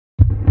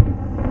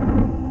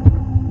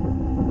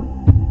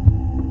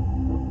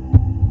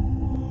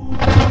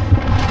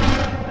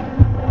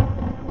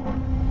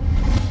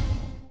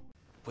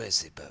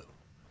grizzly bow.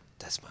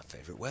 That's my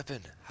favorite weapon.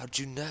 How'd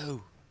you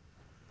know?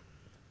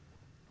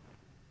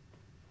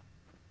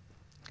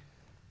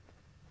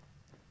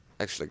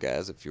 Actually,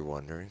 guys, if you're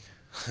wondering,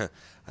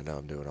 I know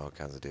I'm doing all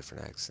kinds of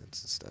different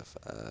accents and stuff.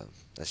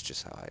 That's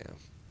just how I am.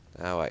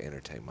 How I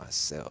entertain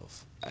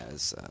myself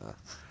as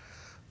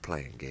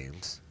playing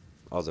games.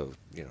 Although,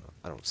 you know,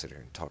 I don't sit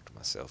here and talk to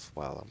myself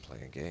while I'm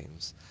playing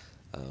games.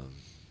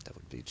 That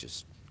would be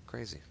just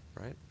crazy,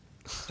 right?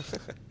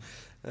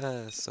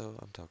 So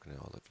I'm talking to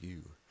all of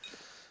you.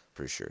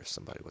 Pretty sure if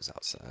somebody was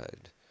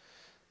outside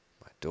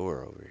my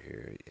door over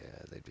here,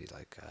 yeah, they'd be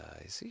like,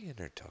 is he in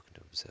there talking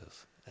to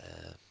himself?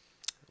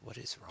 What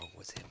is wrong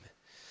with him?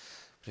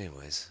 But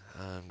anyways,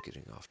 I'm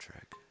getting off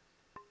track.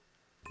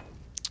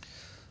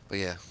 But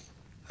yeah,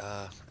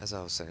 as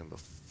I was saying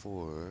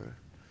before,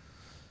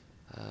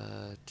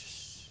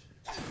 just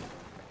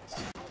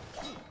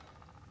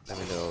let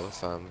me know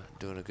if I'm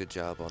doing a good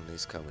job on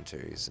these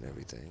commentaries and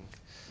everything.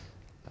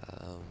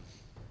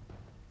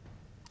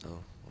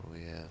 Oh, what do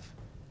we have?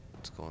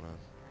 What's going on?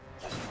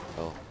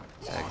 Oh,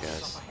 bad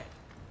guys.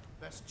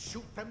 Best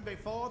shoot them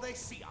before they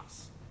see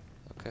us.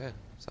 Okay,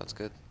 sounds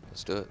good.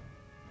 Let's do it.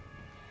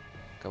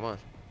 Come on,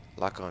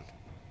 lock on.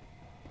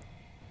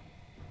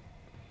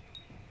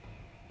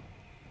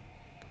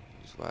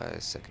 Use Y,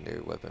 secondary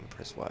weapon,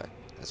 press Y.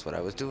 That's what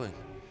I was doing.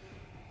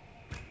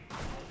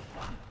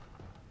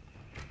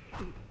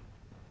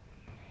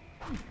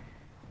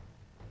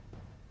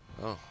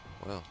 Oh,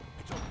 well.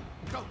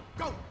 Go,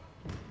 go!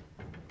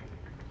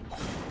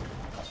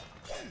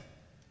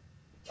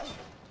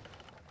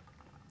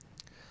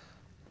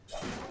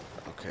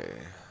 Okay,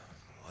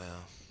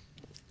 well,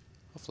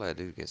 hopefully I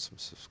do get some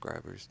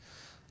subscribers.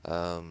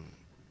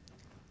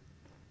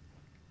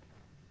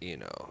 You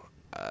know,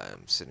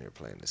 I'm sitting here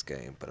playing this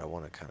game, but I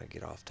want to kind of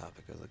get off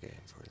topic of the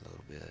game for a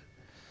little bit.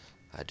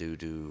 I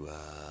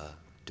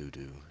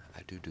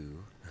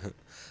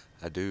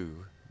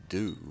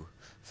do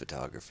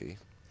photography,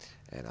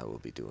 and I will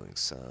be doing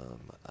some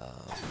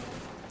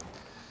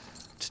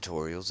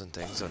tutorials and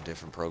things on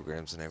different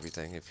programs and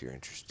everything if you're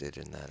interested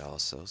in that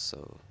also.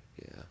 So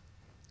yeah,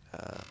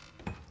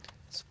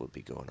 this will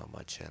be going on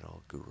my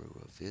channel,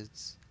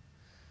 GuruofVids.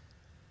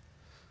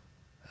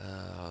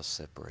 I'll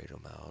separate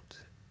them out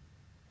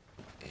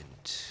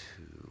into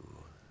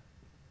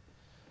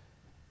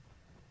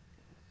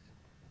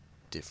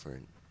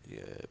different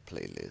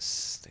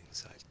playlists,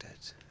 things like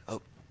that.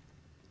 Oh,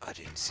 I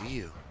didn't see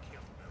you.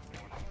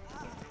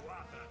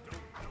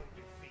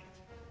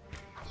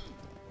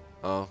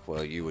 Oh,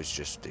 well, you was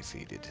just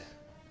defeated.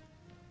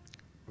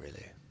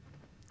 Really?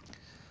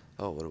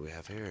 Oh, what do we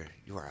have here?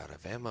 You are out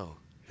of ammo.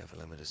 You have a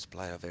limited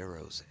supply of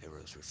arrows.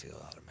 Arrows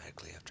refill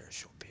automatically after a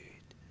short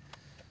period.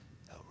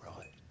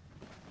 Alright.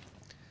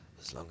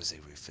 As long as they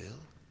refill,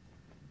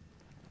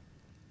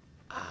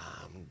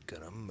 I'm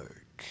gonna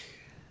murk.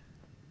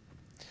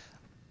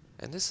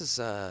 And this is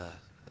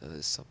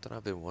something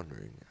I've been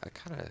wondering.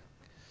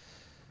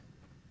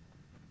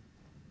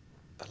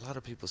 A lot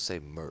of people say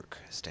merc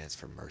stands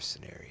for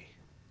mercenary.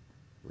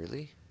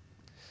 Really?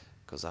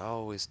 Because I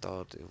always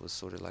thought it was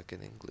sort of like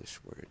an English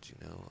word, you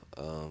know.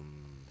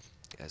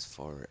 As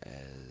far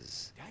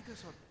as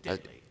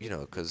you know,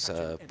 because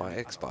my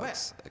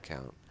Xbox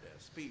account. Their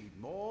speed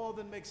more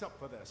than makes up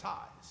for their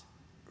size.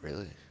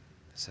 Really?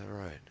 Is that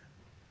right?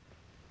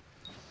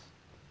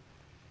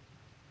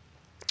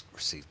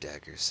 Receive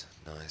daggers.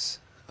 Nice.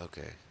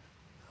 Okay.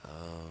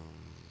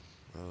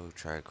 Oh,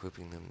 try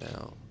equipping them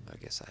now. I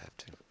guess I have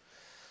to.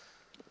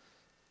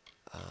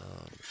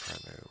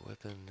 Primary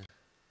weapon.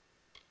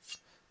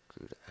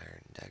 Crude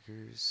iron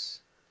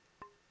daggers.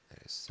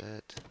 There's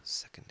that.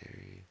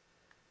 Secondary.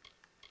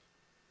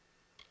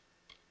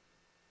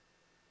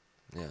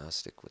 Yeah, I'll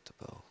stick with the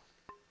bow.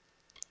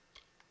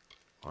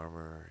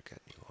 Armor. Got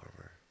new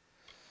armor.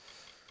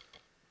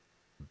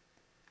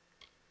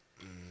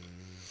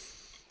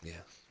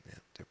 Yeah,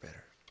 they're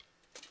better.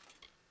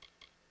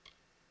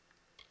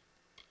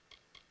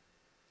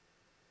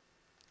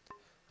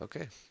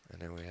 Okay,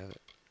 and there we have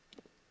it.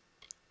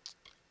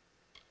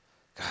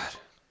 God,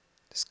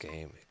 this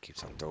game, it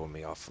keeps on throwing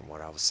me off from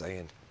what I was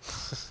saying.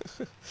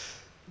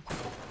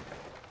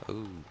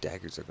 Oh,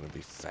 daggers are going to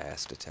be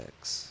fast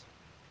attacks.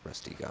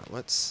 Rusty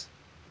gauntlets.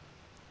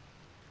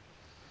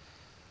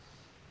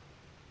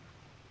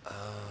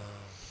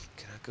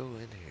 Can I go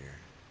in here?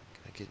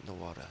 Can I get in the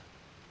water?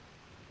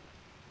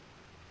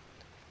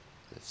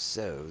 If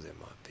so, there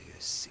might be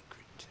a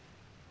secret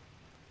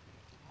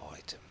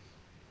item.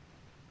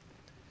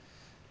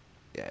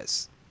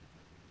 Yes.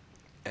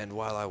 And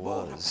while I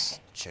was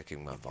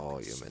checking my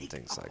volume and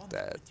things like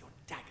that. With your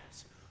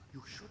daggers,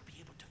 you should be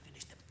able to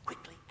finish them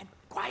quickly and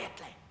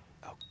quietly.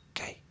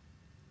 Okay.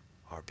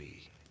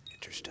 RB,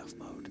 enter stealth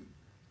mode.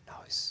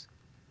 Nice.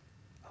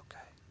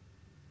 Okay.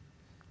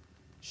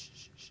 Shh,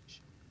 shh, shh, shh.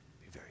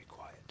 Be very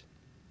quiet.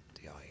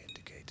 The eye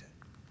indicator.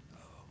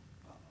 Oh.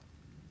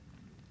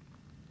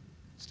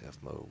 Stealth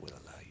mode will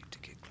allow you to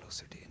get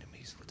closer to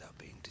enemies without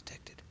being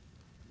detected.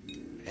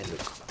 And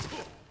look.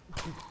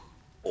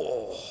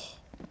 Oh.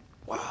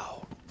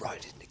 Wow.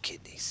 Right in the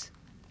kidneys.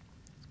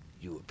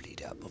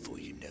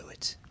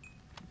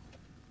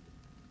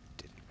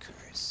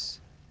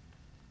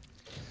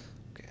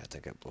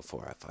 think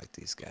before I fight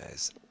these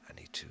guys, I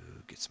need to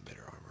get some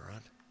better armor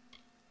on.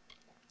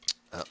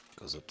 Oh,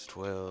 goes up to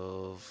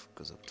 12,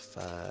 goes up to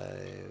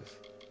 5.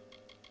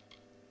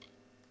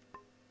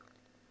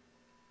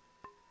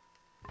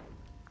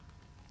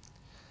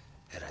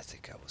 And I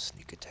think I will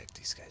sneak attack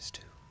these guys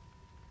too.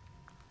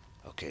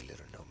 Okay,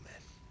 little gnome man.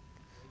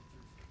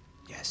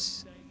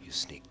 Yes, you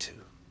sneak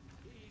too.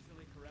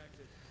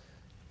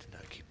 Do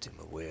not keep them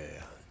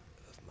aware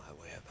of my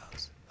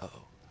whereabouts.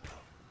 Uh-oh.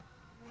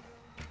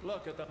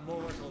 Look at the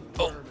mortal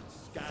Oh. vermin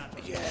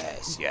scattered.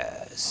 Yes,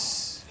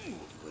 yes. You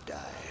will die.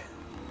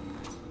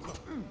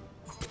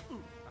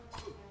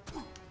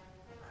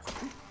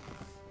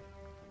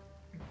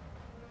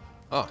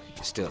 Oh,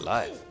 you're still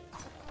alive.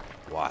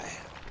 Why?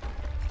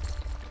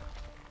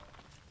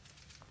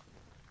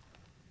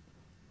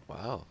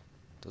 Wow,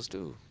 those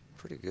do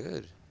pretty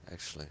good,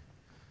 actually.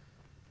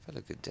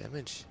 Fairly good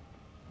damage.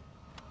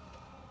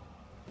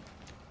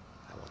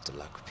 I want the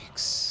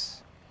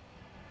lockpicks.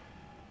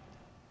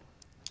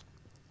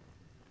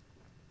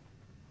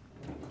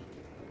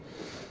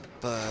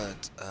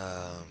 But,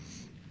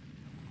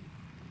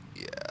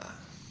 yeah.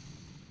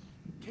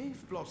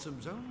 Cave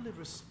blossoms only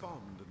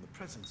respond in the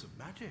presence of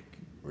magic.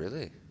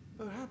 Really?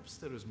 Perhaps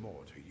there is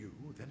more to you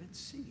than it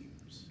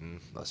seems.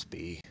 Must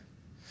be.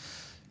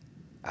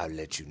 I'll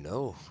let you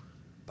know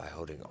by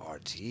holding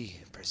RT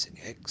and pressing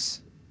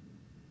X.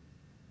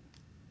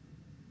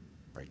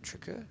 Right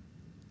trigger.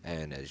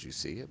 And as you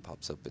see, it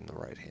pops up in the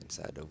right hand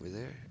side over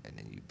there. And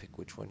then you pick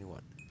which one you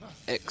want.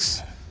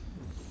 X.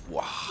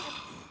 Wow.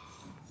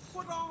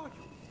 What are you?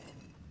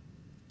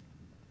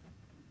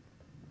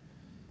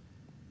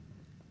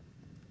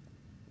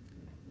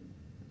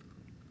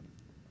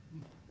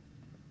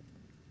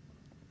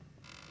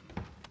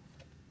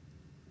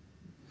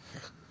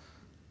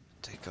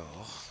 Take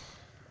off.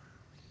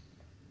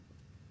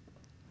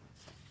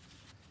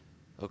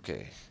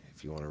 Okay,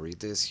 if you want to read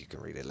this, you can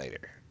read it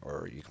later.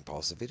 Or you can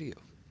pause the video.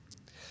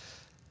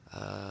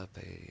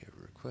 Pay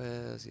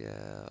request,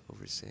 yeah,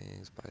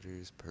 overseeing,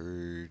 spiders,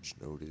 purge,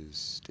 notice,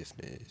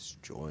 stiffness,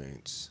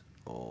 joints.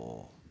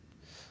 Oh,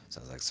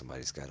 sounds like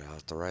somebody's got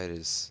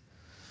arthritis.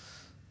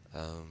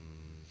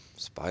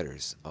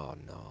 Spiders, oh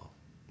no.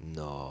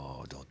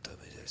 No, don't tell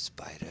me there's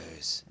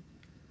spiders.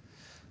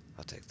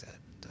 I'll take that,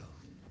 though.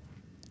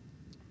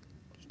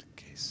 Just in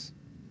case.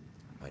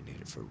 Might need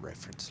it for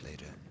reference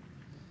later.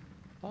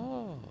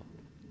 Oh,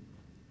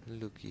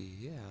 looky,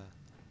 yeah.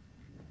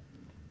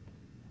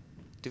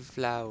 The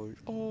flowers.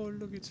 Oh,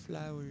 look, it's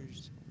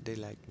flowers. They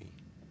like me.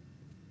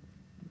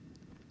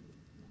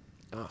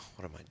 Oh,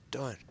 what am I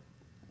doing?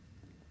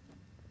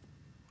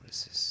 What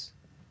is this?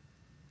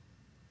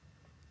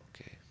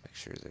 Okay, make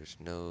sure there's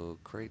no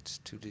crates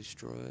to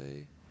destroy.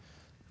 And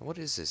what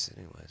is this,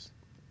 anyways?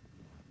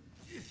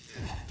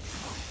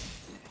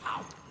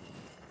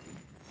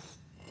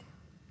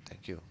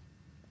 Thank you.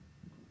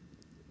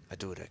 I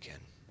do it again.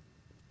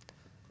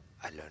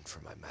 I learned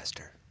from my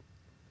master.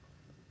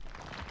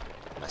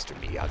 Master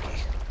Miyagi.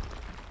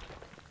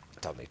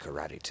 Taught me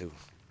karate too.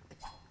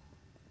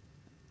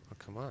 Oh,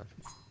 come on.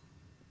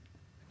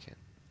 I can't.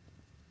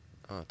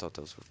 Oh, I thought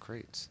those were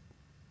crates.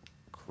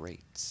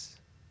 Crates.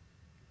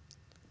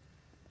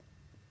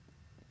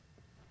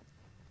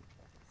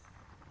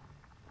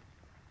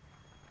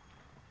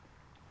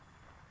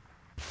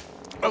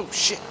 Oh,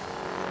 shit.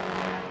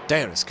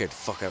 Damn, that scared the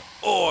fuck out.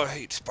 Oh, I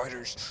hate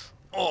spiders.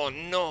 Oh,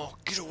 no.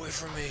 Get away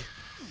from me.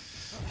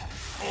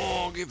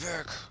 Oh, get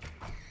back.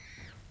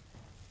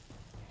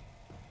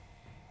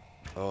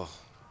 Oh.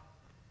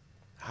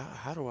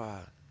 How do I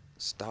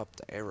stop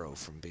the arrow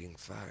from being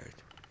fired?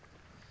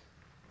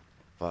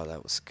 Wow,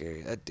 that was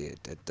scary. That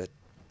did. That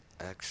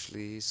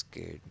actually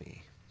scared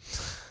me.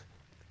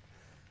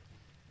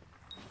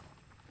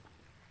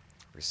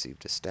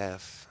 Received a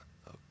staff.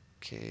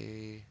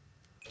 Okay.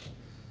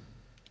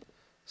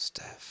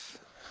 Staff.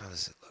 How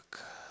does it look?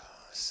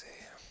 Let's see.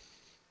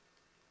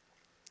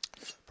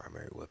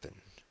 Primary weapon.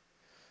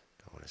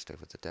 Do I want to stay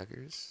with the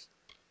daggers?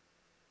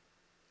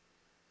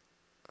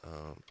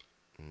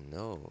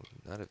 No,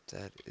 not if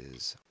that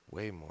is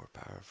way more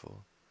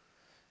powerful.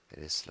 It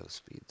is slow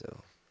speed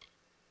though.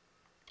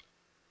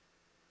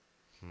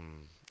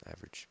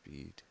 Average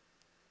speed.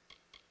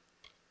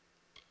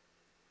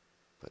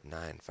 But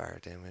 9 fire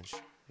damage?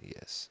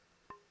 Yes.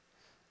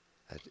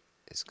 That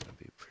is gonna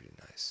be pretty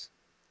nice.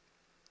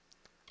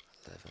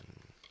 11.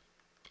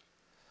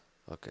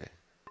 Okay,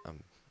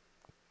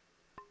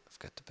 I've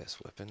got the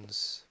best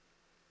weapons.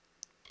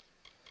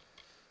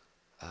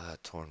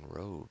 Torn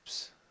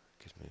robes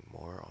gives me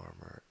more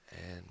armor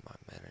and my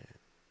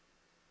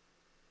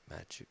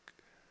magic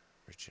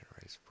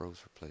regenerates.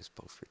 Robes replace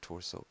both your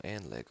torso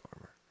and leg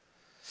armor.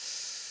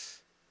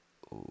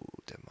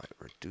 Ooh, that might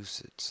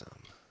reduce it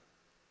some.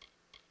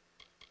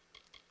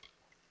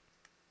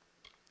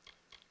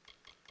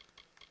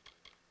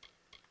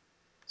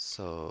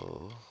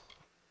 So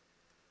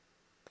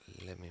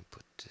let me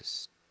put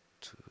this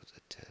to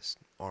the test.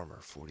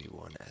 Armor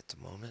 41 at the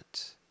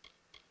moment.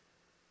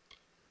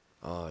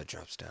 Oh, it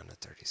drops down to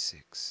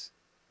 36.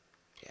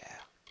 Yeah,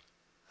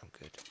 I'm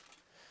good.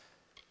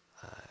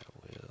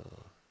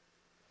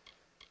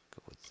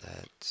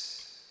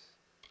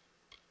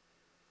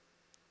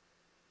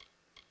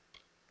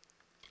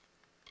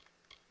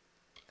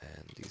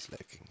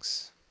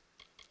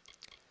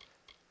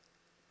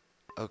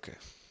 Okay.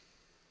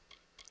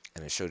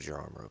 And it showed your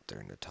armor up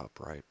there in the top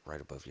right, right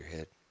above your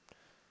head.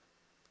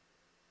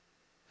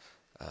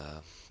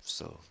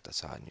 So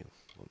that's how I knew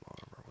what my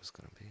armor was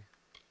gonna be.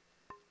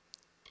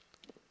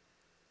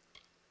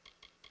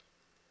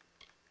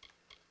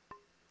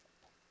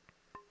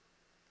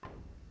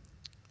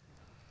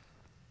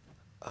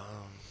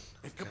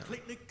 They've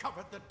completely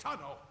covered the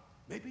tunnel.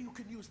 Maybe you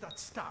can use that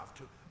staff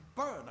to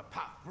burn a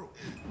path through.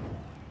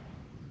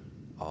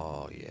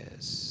 Oh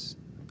yes,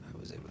 I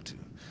was able to.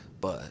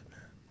 But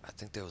I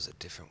think there was a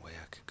different way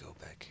I could go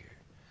back here.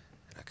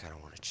 And I kind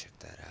of want to check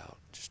that out.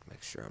 Just to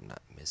make sure I'm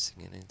not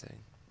missing anything.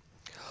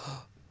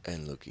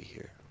 And looky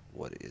here.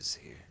 What is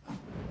here?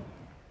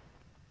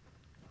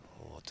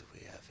 What do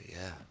we have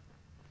here?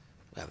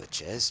 We have a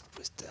chest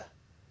with the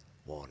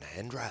worn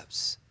hand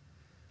wraps.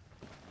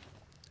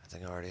 I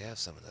think I already have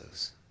some of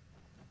those.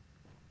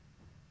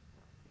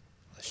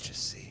 Let's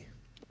just see.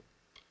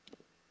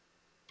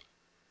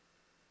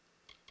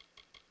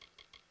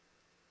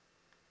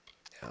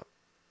 Yep,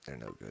 they're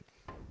no good.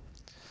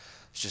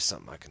 It's just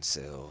something I can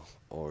sell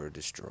or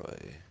destroy.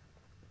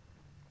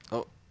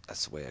 Oh,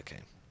 that's the way I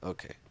came.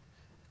 Okay.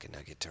 Can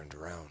I get turned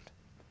around?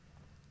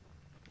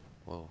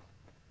 Whoa.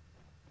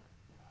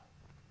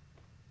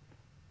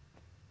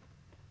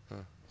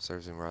 Huh,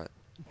 serves him right.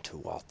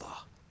 To Arthur.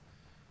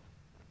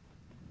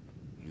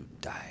 You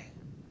die.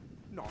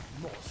 Not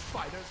more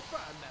spiders.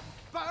 Burn them.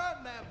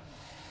 Burn them.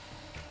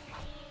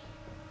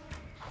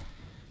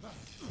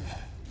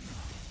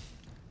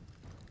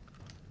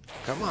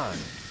 Come on.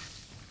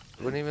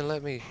 Wouldn't even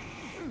let me.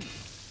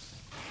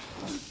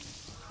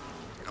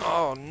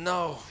 Oh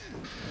no.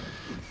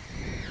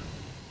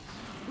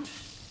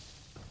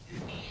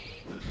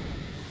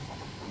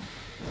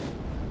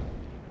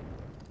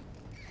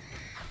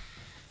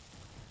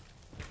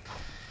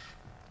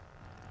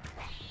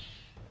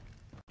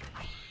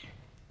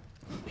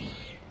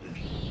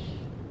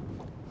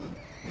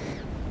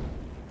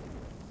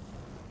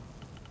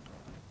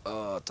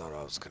 Oh, I thought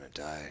I was gonna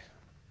die.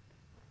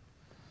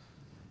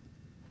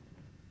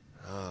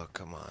 Oh,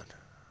 come on.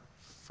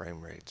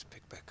 Frame rates,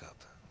 pick back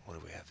up. What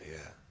do we have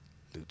here?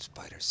 Loot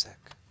spider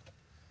sack.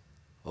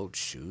 Old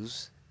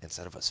shoes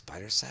inside of a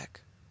spider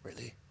sack?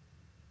 Really?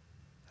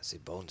 I see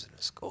bones in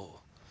a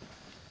skull.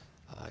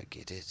 I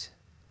get it.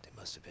 They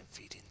must have been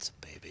feeding some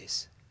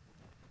babies.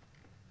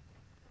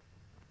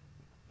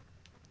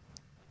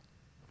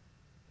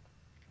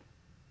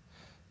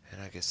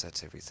 And I guess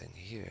that's everything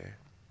here.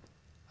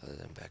 Other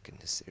than back in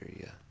this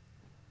area.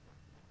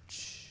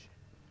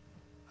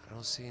 I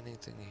don't see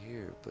anything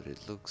here, but it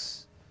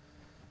looks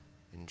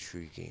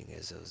intriguing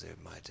as though there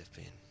might have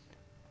been.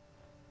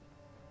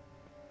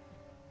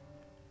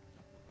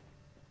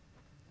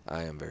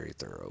 I am very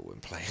thorough when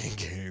playing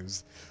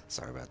games.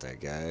 Sorry about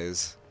that,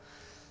 guys.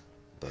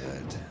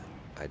 But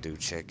I do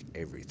check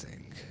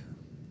everything.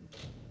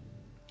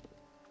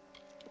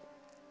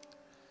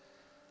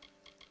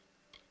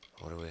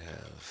 What do we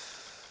have?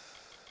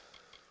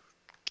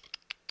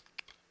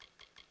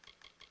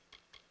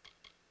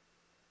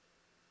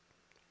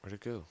 Where'd it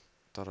go?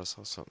 Thought I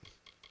saw something.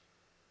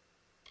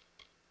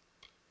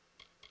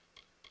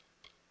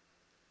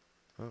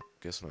 Oh,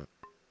 guess not.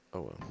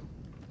 Oh well.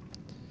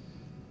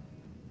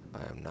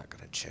 I am not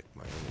gonna check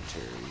my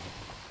inventory.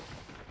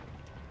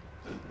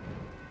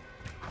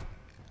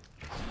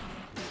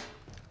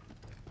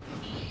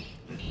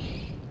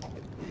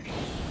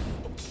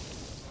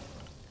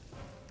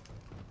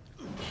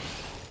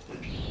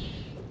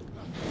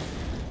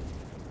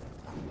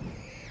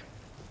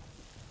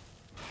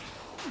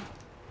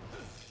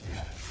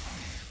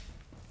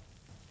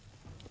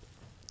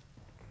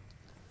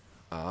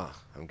 Ah,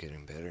 I'm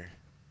getting better.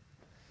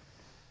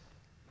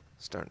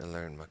 Starting to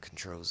learn my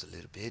controls a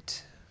little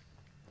bit.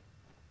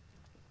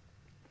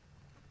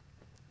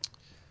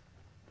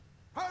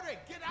 Hurry,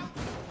 get out!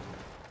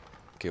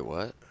 Get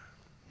what?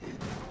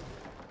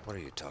 What are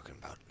you talking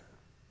about,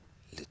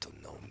 little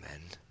gnome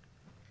man?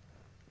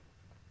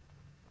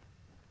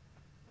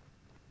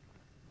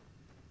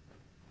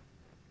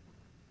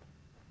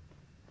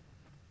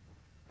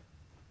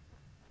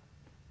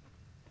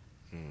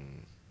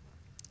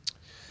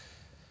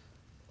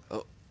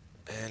 Oh,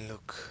 and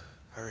look.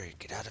 Hurry,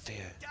 get out of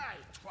here. Die,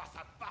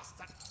 Twatha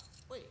bastard!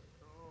 Wait,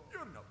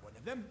 you're not one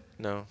of them.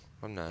 No,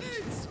 I'm not.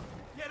 It's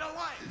get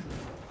alive!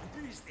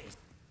 Who's this?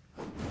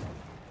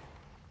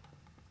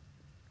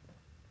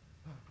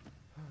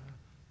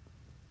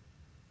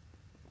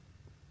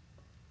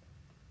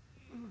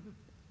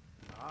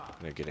 I'm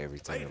gonna get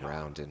everything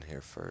around in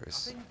here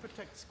first. Nothing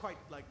protects quite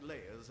like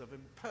layers of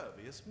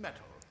impervious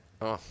metal.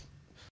 Oh,